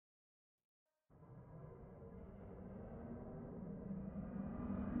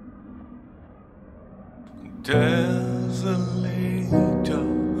There's a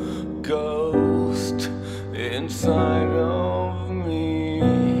little ghost inside of me.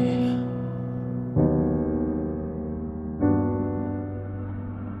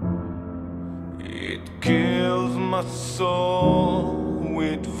 It kills my soul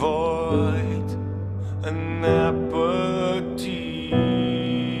with void and apathy.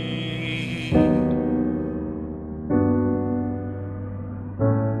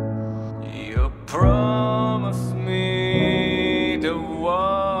 You promised me the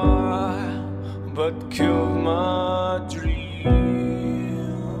war, but killed my dreams.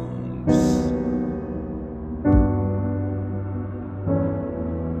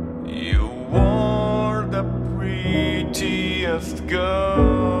 You were the prettiest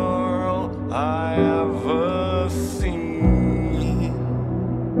girl I ever seen.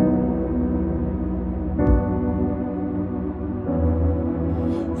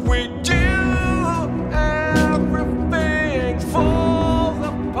 With you, everything falls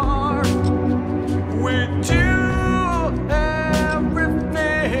apart. With you,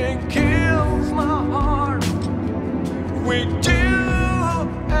 everything kills my heart. With you,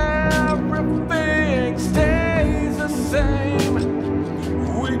 everything stays the same.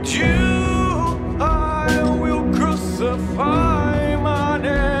 With you, I will crucify my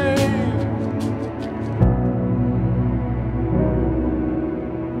name.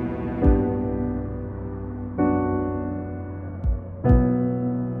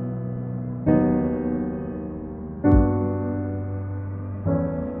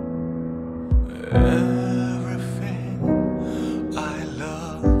 Everything I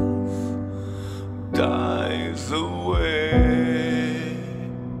love dies away.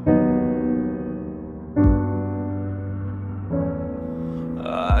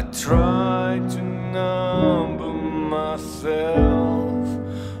 I try to numb myself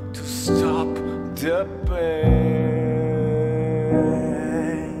to stop the pain.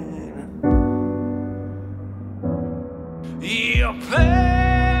 You're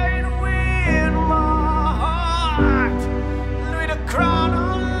playing with my heart with a crown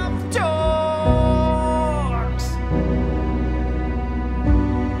of thorns.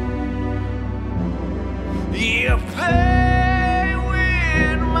 You play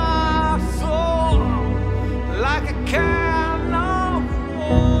with my soul like a can of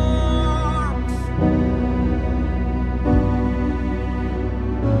worms.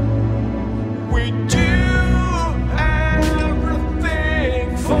 With you,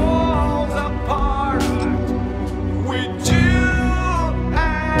 everything falls apart. With you,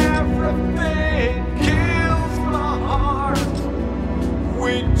 everything kills my heart.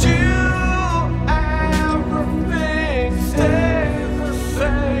 With you, everything stays the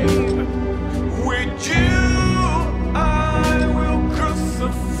same. With you, I will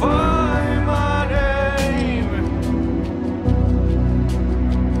crucify my name.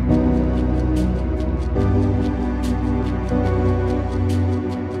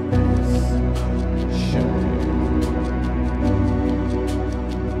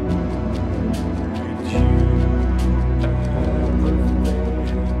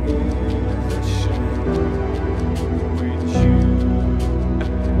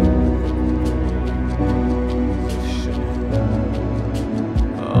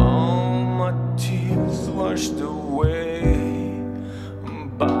 All my tears washed away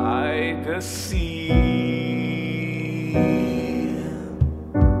by the sea.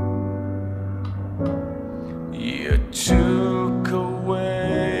 You took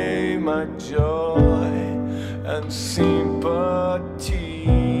away my joy and sympathy.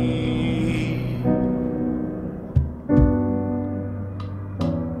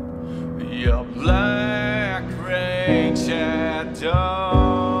 Your black rain shadows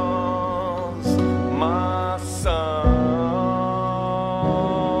my sun.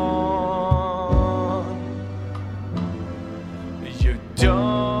 You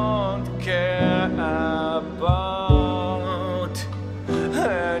don't